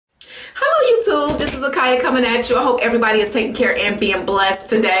YouTube, this is Akaya coming at you. I hope everybody is taking care and being blessed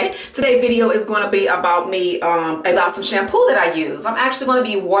today. Today's video is going to be about me, about some shampoo that I use. I'm actually going to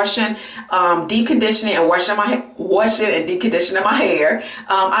be washing, deep conditioning and washing and deep conditioning my hair.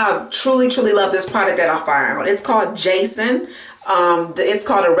 I truly love this product that I found. It's called Jason. It's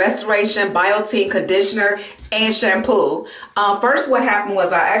called a Restoration Biotin Conditioner and Shampoo. First what happened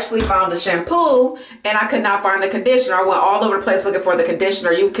was I actually found the shampoo and I could not find the conditioner. I went all over the place looking for the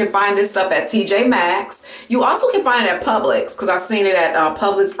conditioner. You can find this stuff at T.J Maxx. You also can find it at Publix, because I've seen it at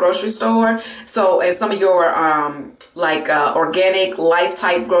Publix grocery store. So in some of your organic life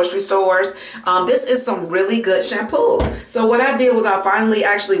type grocery stores, this is some really good shampoo. So what I did was I finally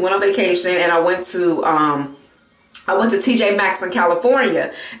actually went on vacation and I went to T.J Maxx in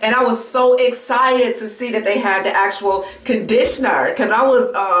California, and I was so excited to see that they had the actual conditioner, because I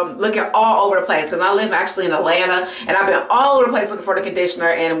was looking all over the place, because I live actually in Atlanta and I've been all over the place looking for the conditioner,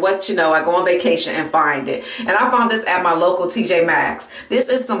 and I go on vacation and find it, and I found this at my local T.J Maxx. This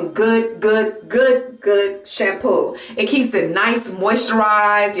is some good shampoo. It keeps it nice,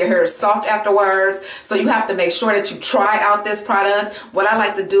 moisturized. Your hair is soft afterwards, so you have to make sure that you try out this product. What I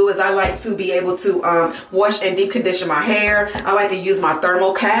like to do is I like to be able to wash and deep condition my hair. I like to use my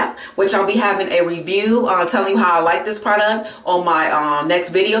thermal cap, which I'll be having a review telling you how I like this product on my next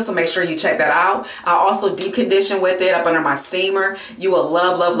video, so make sure you check that out. I also deep condition with it up under my steamer. You will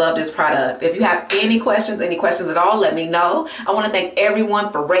love this product. If you have any questions at all, let me know. I want to thank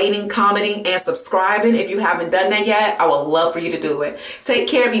everyone for rating, commenting, and subscribing. If you haven't done that yet, I would love for you to do it. Take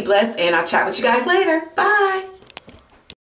care, be blessed, and I'll chat with you guys later. Bye.